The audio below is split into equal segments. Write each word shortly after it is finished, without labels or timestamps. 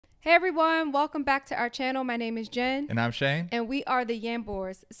Hey everyone, welcome back to our channel. My name is Jen. And I'm Shane. And we are the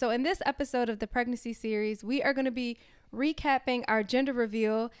Yambors. So in this episode of the pregnancy series, we are going to be recapping our gender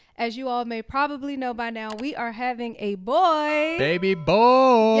reveal. As you all may probably know by now, we are having a boy. Baby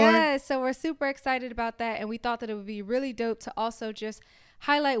boy. Yes, so we're super excited about that. And we thought that it would be really dope to also just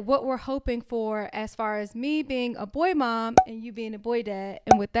highlight what we're hoping for as far as me being a boy mom and you being a boy dad.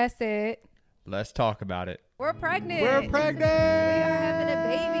 And with that said, let's talk about it. We're pregnant. We're pregnant. We are having a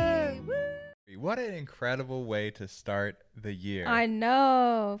baby. Woo. What an incredible way to start the year. I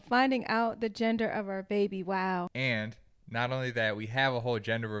know. Finding out the gender of our baby. Wow. And not only that, we have a whole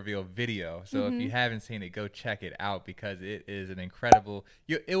gender reveal video. So if you haven't seen it, go check it out because it is an incredible,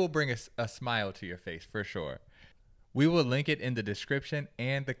 it will bring a smile to your face for sure. We will link it in the description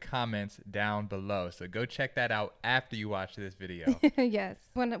and the comments down below. So go check that out after you watch this video. Yes.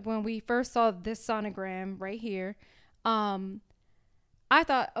 When we first saw this sonogram right here, I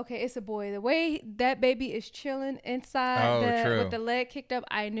thought, okay, it's a boy. The way that baby is chilling inside with the leg kicked up,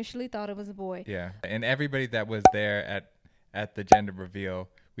 I initially thought it was a boy. Yeah. And everybody that was there at the gender reveal,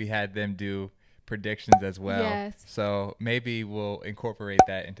 we had them do predictions as well. Yes. So maybe we'll incorporate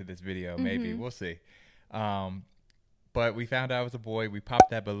that into this video. Maybe. We'll see. But we found out it was a boy. We popped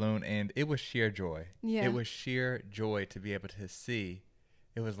that balloon, and it was sheer joy. Yeah. It was sheer joy to be able to see.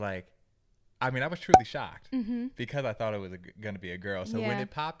 It was like, I mean, I was truly shocked because I thought it was going to be a girl. So when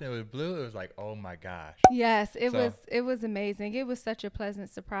it popped and it was blue, it was like, oh my gosh. Yes, it was amazing. It was such a pleasant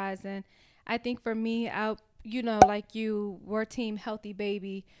surprise. And I think for me, like you were team healthy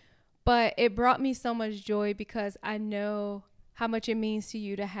baby, but it brought me so much joy because I know how much it means to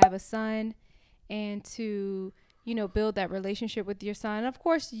you to have a son and to build that relationship with your son. Of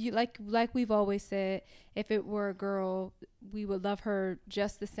course, you like we've always said, if it were a girl, we would love her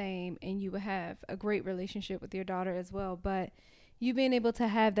just the same and you would have a great relationship with your daughter as well. But you being able to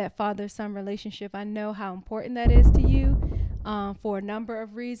have that father-son relationship, I know how important that is to you for a number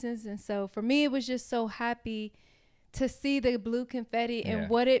of reasons. And so for me, it was just so happy to see the blue confetti and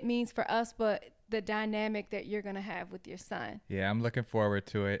what it means for us, but the dynamic that you're going to have with your son. Yeah, I'm looking forward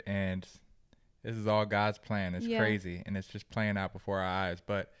to it. And this is all God's plan. It's crazy, and it's just playing out before our eyes.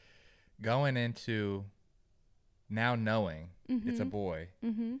 But going into now knowing it's a boy,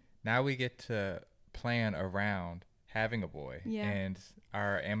 now we get to plan around having a boy. Yeah. And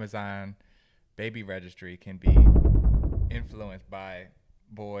our Amazon baby registry can be influenced by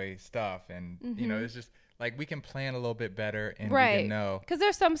boy stuff. And, it's just like we can plan a little bit better and we can know. Because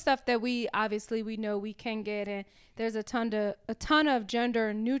there's some stuff that we know we can get, and there's a ton of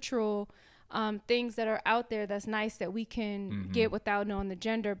gender neutral things that are out there that's nice that we can get without knowing the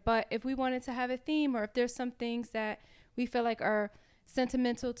gender. But if we wanted to have a theme, or if there's some things that we feel like are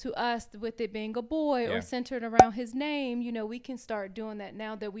sentimental to us with it being a boy or centered around his name, we can start doing that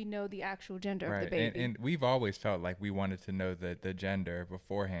now that we know the actual gender of the baby. And we've always felt like we wanted to know the gender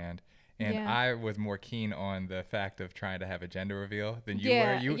beforehand. And I was more keen on the fact of trying to have a gender reveal than you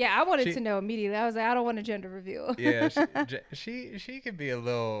were. I wanted to know immediately. I was like, I don't want a gender reveal. Yeah, she could be a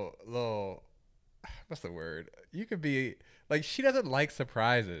little. What's the word? You could be like, she doesn't like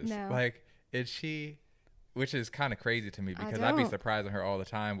surprises. No. Like, which is kind of crazy to me because I'd be surprising her all the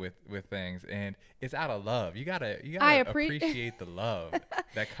time with things, and it's out of love. You gotta appreciate the love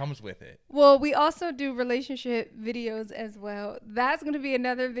that comes with it. Well, we also do relationship videos as well. That's going to be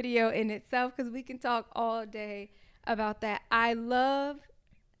another video in itself because we can talk all day about that. I love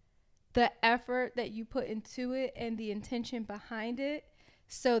the effort that you put into it and the intention behind it.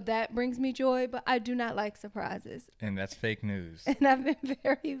 So that brings me joy, but I do not like surprises. And that's fake news. And I've been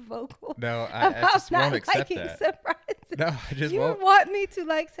very vocal. No, I just won't accept that. Surprises. No, I just you won't. You want me to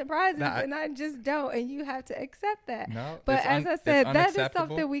like surprises, and I just don't, and you have to accept that. No, but as I said, that is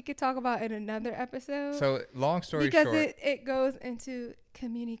something we could talk about in another episode. So long story short. Because it goes into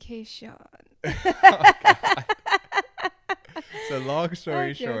communication. So long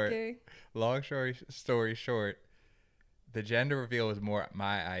story short, the gender reveal was more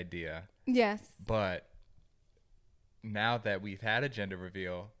my idea. Yes. But now that we've had a gender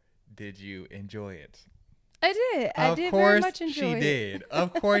reveal, did you enjoy it? I did. I did very much enjoy it.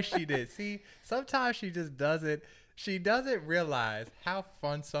 Of course she did. Of course she did. See, sometimes she just doesn't. She doesn't realize how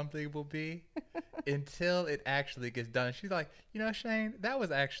fun something will be until it actually gets done. She's like, Shane, that was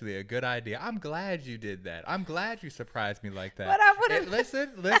actually a good idea. I'm glad you did that. I'm glad you surprised me like that. But I would have.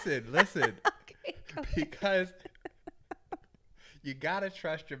 Listen. Okay, because you gotta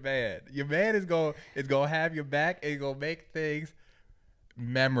trust your man. Your man is gonna have your back and gonna make things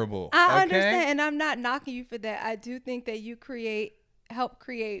memorable. I understand, and I'm not knocking you for that. I do think that you create help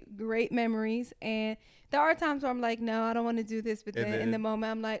create great memories. And there are times where I'm like, no, I don't want to do this. But then in the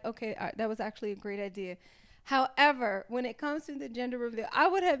moment, I'm like, okay, that was actually a great idea. However, when it comes to the gender reveal, I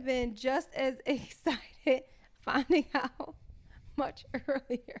would have been just as excited finding out much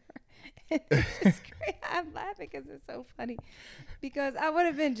earlier. It's just great. I'm laughing because it's so funny, because I would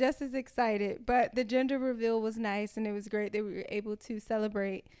have been just as excited. But the gender reveal was nice, and it was great that we were able to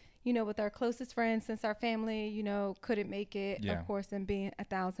celebrate, with our closest friends, since our family, couldn't make it, of course, and being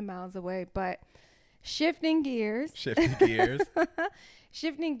 1,000 miles away. But shifting gears. Shifting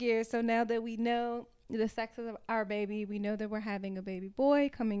gears. So now that we know the sex of our baby, we know that we're having a baby boy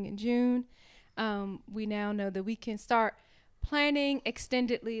coming in June. We now know that we can start planning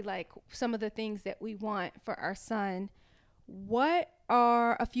extendedly, like some of the things that we want for our son. What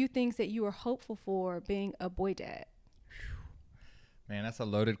are a few things that you are hopeful for being a boy dad? Man, that's a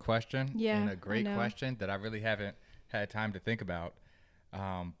loaded question. Yeah, and a great question that I really haven't had time to think about.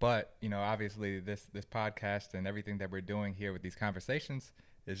 But obviously this podcast and everything that we're doing here with these conversations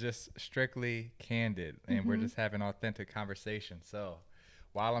is just strictly candid, and we're just having authentic conversation. So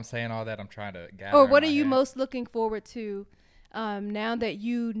while I'm saying all that, I'm trying to gather. Or what are you most looking forward to now that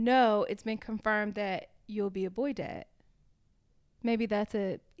it's been confirmed that you'll be a boy dad? Maybe that's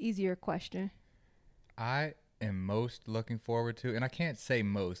a easier question. I am most looking forward to, and I can't say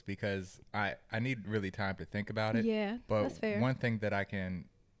most because I need really time to think about it. Yeah, but that's fair. One thing that I can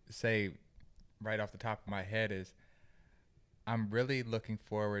say right off the top of my head is I'm really looking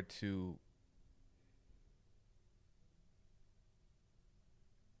forward to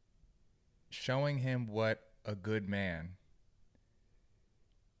showing him what a good man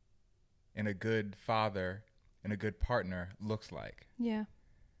and a good father and a good partner looks like. Yeah.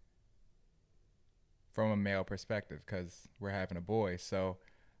 From a male perspective, because we're having a boy. So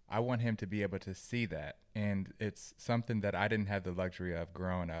I want him to be able to see that. And it's something that I didn't have the luxury of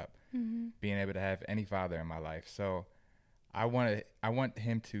growing up, being able to have any father in my life. So I want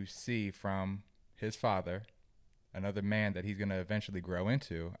him to see from his father, another man that he's going to eventually grow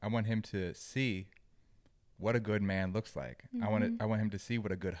into. I want him to see what a good man looks like. I want him to see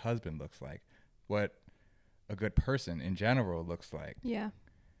what a good husband looks like, what a good person in general looks like. Yeah.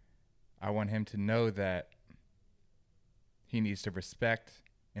 I want him to know that he needs to respect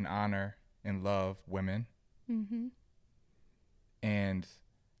and honor and love women. And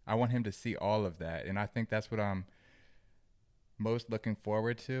I want him to see all of that. And I think that's what I'm most looking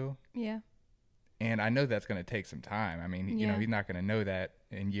forward to. Yeah. And I know that's going to take some time. I mean, he's not going to know that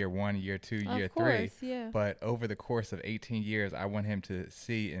in year 1, year 2, year 3. Yeah. But over the course of 18 years, I want him to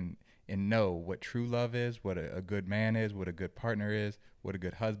see and know what true love is, what a good man is, what a good partner is, what a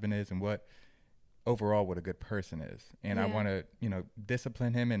good husband is, and what a good person is. And I want to,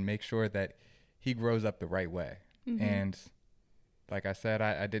 discipline him and make sure that he grows up the right way. And like I said,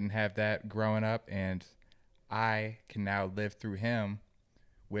 I didn't have that growing up, and I can now live through him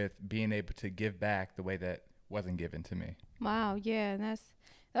with being able to give back the way that wasn't given to me. Wow. Yeah. And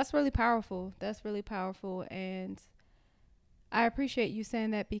that's really powerful. That's really powerful. And I appreciate you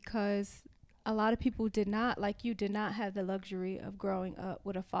saying that, because a lot of people did not have the luxury of growing up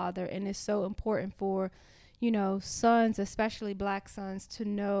with a father. And it's so important for, sons, especially Black sons, to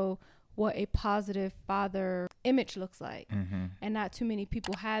know what a positive father image looks like. And not too many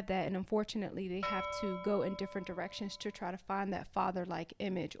people have that. And unfortunately, they have to go in different directions to try to find that father-like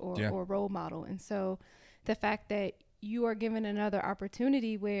image or role model. And so the fact that you are given another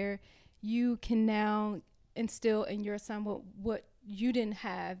opportunity where you can now instill in your son what you didn't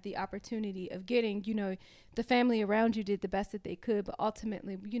have the opportunity of getting. The family around you did the best that they could, but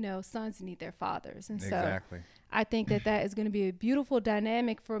ultimately, sons need their fathers. And Exactly. So I think that is going to be a beautiful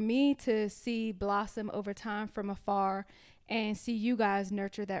dynamic for me to see blossom over time from afar, and see you guys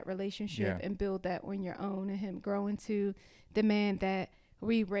nurture that relationship and build that on your own, and him grow into the man that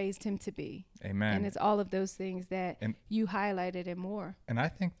we raised him to be. Amen. And it's all of those things that you highlighted and more. And I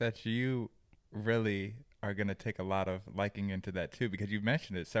think that you really are going to take a lot of liking into that too, because you've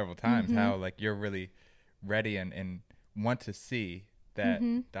mentioned it several times, how like you're really ready and want to see that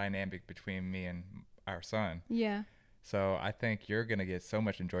dynamic between me and our son. Yeah. So I think you're going to get so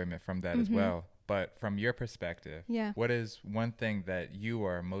much enjoyment from that as well. But from your perspective, what is one thing that you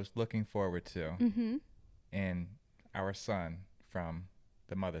are most looking forward to in our son from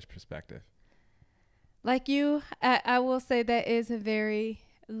the mother's perspective? Like you, I will say that is a very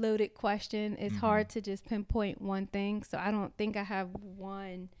loaded question. It's hard to just pinpoint one thing. So I don't think I have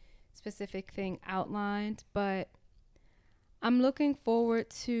one specific thing outlined, but I'm looking forward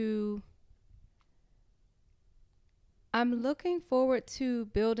to I'm looking forward to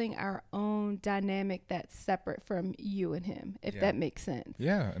building our own dynamic that's separate from you and him, if that makes sense.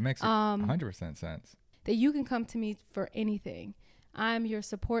 Yeah, it makes 100% sense. That you can come to me for anything. I'm your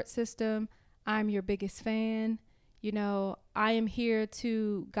support system. I'm your biggest fan. You know, I am here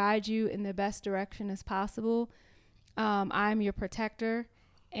to guide you in the best direction as possible. I'm your protector.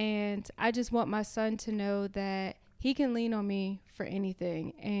 And I just want my son to know that he can lean on me for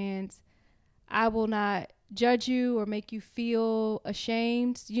anything. And I will not judge you or make you feel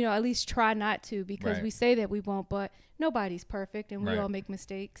ashamed. You know, at least try not to, because we say that we won't, but nobody's perfect and we all make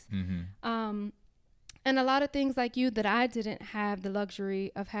mistakes. And a lot of things like you that I didn't have the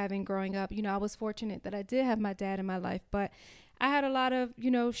luxury of having growing up. You know, I was fortunate that I did have my dad in my life, but I had a lot of,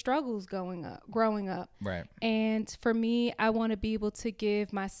 you know, struggles growing up. Right. And for me, I want to be able to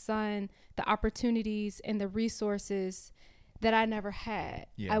give my son the opportunities and the resources that I never had.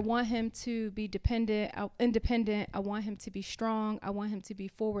 I want him to be independent. I want him to be strong. I want him to be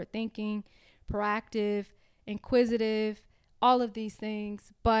forward thinking, proactive, inquisitive, all of these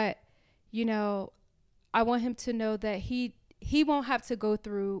things. But, you know, I want him to know that he won't have to go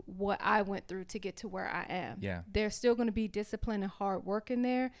through what I went through to get to where I am. Yeah. There's still going to be discipline and hard work in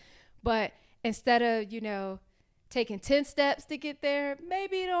there. But instead of, you know, taking 10 steps to get there,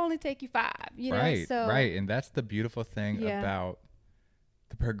 maybe it'll only take you 5, you know? So, right. And that's the beautiful thing about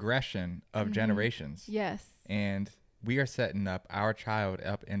the progression of generations. Yes. And we are setting up our child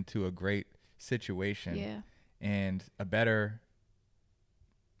up into a great situation and a better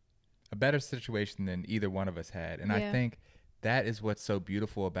situation than either one of us had. And I think that is what's so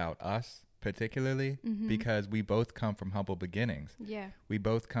beautiful about us, particularly because we both come from humble beginnings. Yeah. We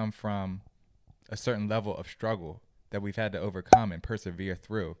both come from a certain level of struggle that we've had to overcome and persevere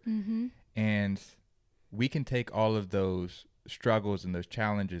through. And we can take all of those struggles and those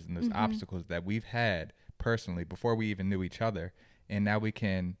challenges and those obstacles that we've had personally before we even knew each other, and now we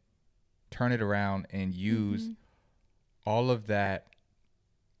can turn it around and use all of that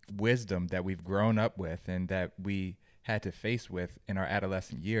wisdom that we've grown up with and that we had to face with in our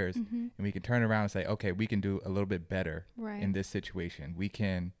adolescent years, and we can turn around and say, okay, we can do a little bit better in this situation. We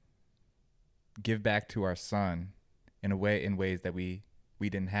can give back to our son in ways that we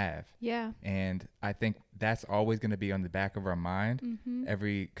didn't have. Yeah. And I think that's always going to be on the back of our mind.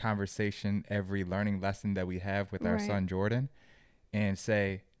 Every conversation, every learning lesson that we have with our son Jordan, and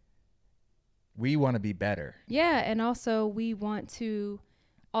say, we want to be better. Yeah. And also we want to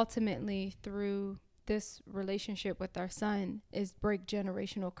ultimately, through this relationship with our son, is break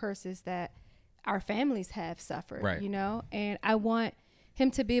generational curses that our families have suffered, you know? And I want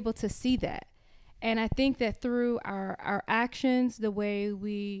him to be able to see that. And I think that through our actions, the way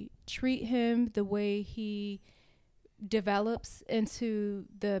we treat him, the way he develops into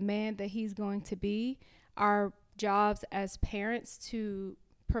the man that he's going to be, our jobs as parents to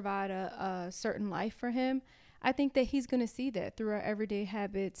provide a certain life for him, I think that he's going to see that through our everyday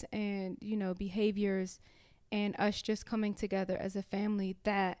habits and, you know, behaviors, and us just coming together as a family,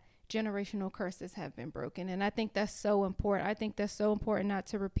 that generational curses have been broken. And I think that's so important. I think that's so important not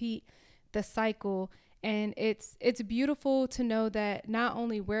to repeat the cycle. And it's beautiful to know that not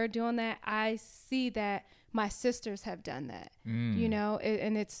only we're doing that, I see that my sisters have done that, you know,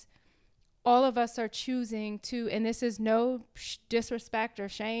 and it's all of us are choosing to, and this is no disrespect or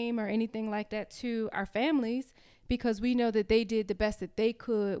shame or anything like that to our families, because we know that they did the best that they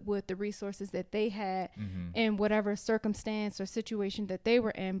could with the resources that they had in whatever circumstance or situation that they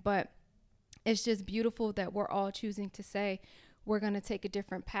were in. But it's just beautiful that we're all choosing to say, we're going to take a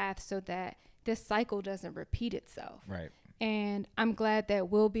different path so that this cycle doesn't repeat itself. Right. And I'm glad that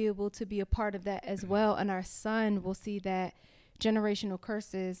we'll be able to be a part of that as well. And our son will see that generational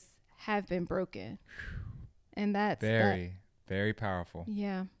curses have been broken. And that's very powerful.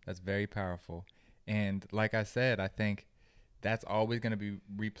 Yeah. That's very powerful. And like I said, I think that's always going to be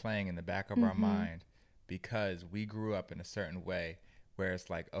replaying in the back of our mind, because we grew up in a certain way where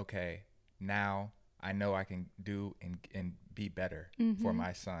it's like, okay, now I know I can do and be better for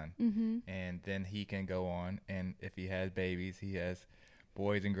my son. And then he can go on, and if he has babies, he has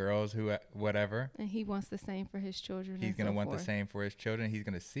boys and girls, whatever. And he wants the same for his children. He's going to want the same for his children. He's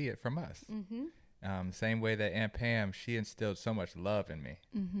going to see it from us. Same way that Aunt Pam, she instilled so much love in me.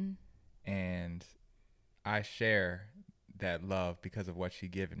 And I share that love because of what she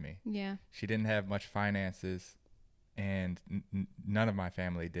given me. Yeah. She didn't have much finances, and none of my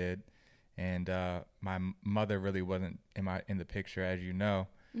family did. And my mother really wasn't in the picture, as you know.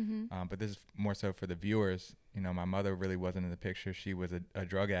 But this is more so for the viewers. You know, my mother really wasn't in the picture. She was a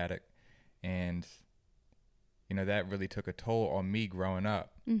drug addict. And, you know, that really took a toll on me growing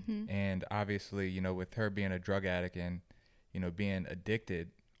up. Mm-hmm. And obviously, you know, with her being a drug addict and, you know, being addicted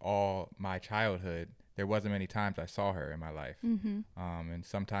all my childhood, there wasn't many times I saw her in my life. Mm-hmm. And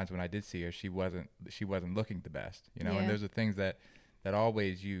sometimes when I did see her, she wasn't looking the best, you know. Yeah. And those are things that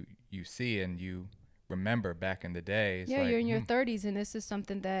always you see and you remember back in the day. It's yeah, like, you're in your 30s, and this is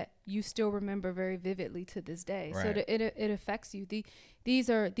something that you still remember very vividly to this day. Right. So it affects you. These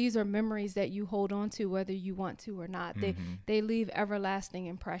are memories that you hold on to whether you want to or not. They leave everlasting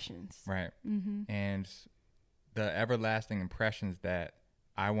impressions. Right. Mm-hmm. And the everlasting impressions that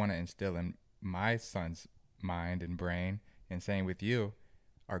I want to instill in my son's mind and brain, and same with you,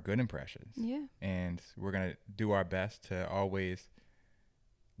 are good impressions. Yeah. And we're going to do our best to always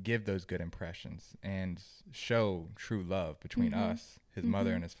give those good impressions and show true love between us, his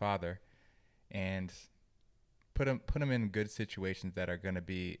mother and his father, and put him in good situations that are going to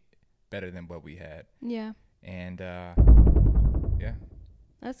be better than what we had. Yeah. And yeah.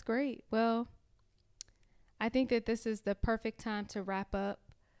 That's great. Well, I think that this is the perfect time to wrap up,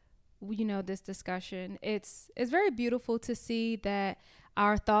 you know, this discussion. It's very beautiful to see that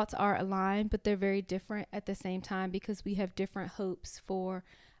our thoughts are aligned, but they're very different at the same time, because we have different hopes for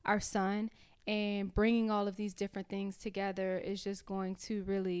our son, and bringing all of these different things together is just going to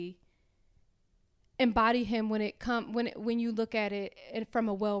really embody him when you look at it from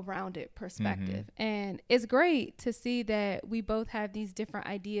a well-rounded perspective. And it's great to see that we both have these different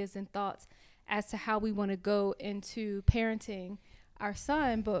ideas and thoughts as to how we want to go into parenting our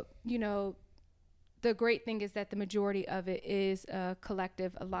son. But, you know, the great thing is that the majority of it is a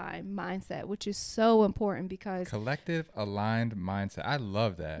collective aligned mindset, which is so important, because collective aligned mindset. I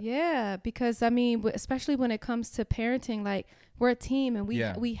love that. Yeah, because I mean, especially when it comes to parenting, like, we're a team, and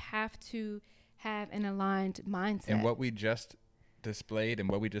we have to have an aligned mindset. And what we just displayed and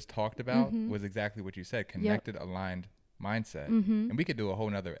what we just talked about was exactly what you said, connected, aligned mindset. And we could do a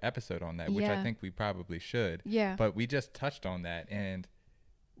whole nother episode on that, which I think we probably should. Yeah. But we just touched on that, and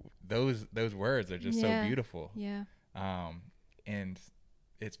those words are just so beautiful. Yeah. And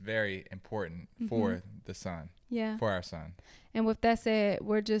it's very important for the son. Yeah. For our son. And with that said,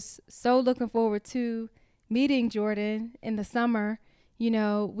 we're just so looking forward to meeting Jordan in the summer. You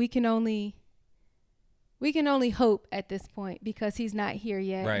know, we can only hope at this point, because he's not here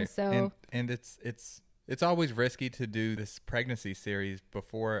yet. Right. And so and it's always risky to do this pregnancy series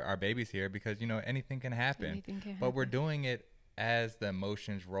before our baby's here, because, you know, anything can happen. But we're doing it as the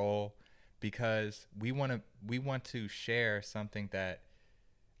emotions roll, because we want to share something that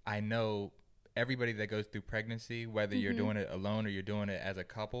I know everybody that goes through pregnancy, whether you're doing it alone or you're doing it as a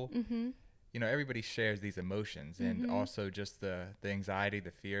couple, you know, everybody shares these emotions, and also just the anxiety,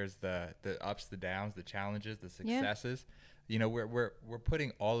 the fears, the ups, the downs, the challenges, the successes. You know, we're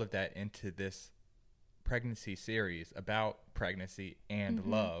putting all of that into this pregnancy series about pregnancy and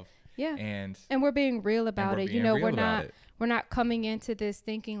love. Yeah. And we're being real about it. You know, we're not coming into this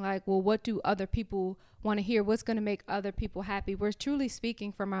thinking like, well, what do other people want to hear? What's going to make other people happy? We're truly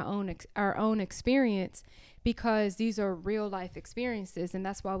speaking from our own experience, because these are real life experiences, and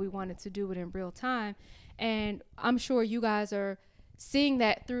that's why we wanted to do it in real time. And I'm sure you guys are seeing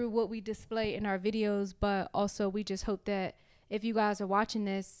that through what we display in our videos, but also we just hope that if you guys are watching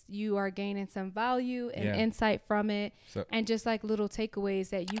this, you are gaining some value and insight from it, and just like little takeaways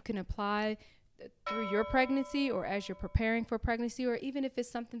that you can apply through your pregnancy, or as you're preparing for pregnancy, or even if it's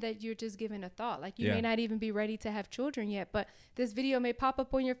something that you're just giving a thought. Like, you may not even be ready to have children yet, but this video may pop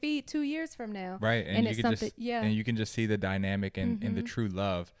up on your feed 2 years from now. Right. And you can just, and you can just see the dynamic and the true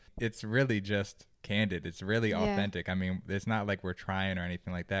love. It's really just candid. It's really authentic. I mean, it's not like we're trying or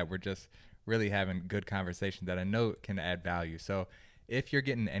anything like that. We're just really having good conversation that I know can add value. So if you're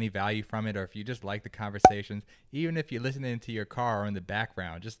getting any value from it, or if you just like the conversations, even if you're listening to your car or in the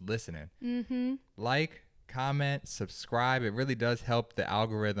background, just listening, like, comment, subscribe. It really does help the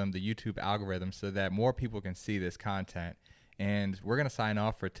algorithm, the YouTube algorithm, so that more people can see this content. And we're going to sign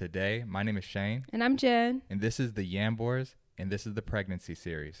off for today. My name is Shane. And I'm Jen. And this is the Yambors, and this is the pregnancy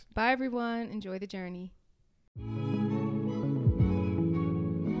series. Bye, everyone. Enjoy the journey.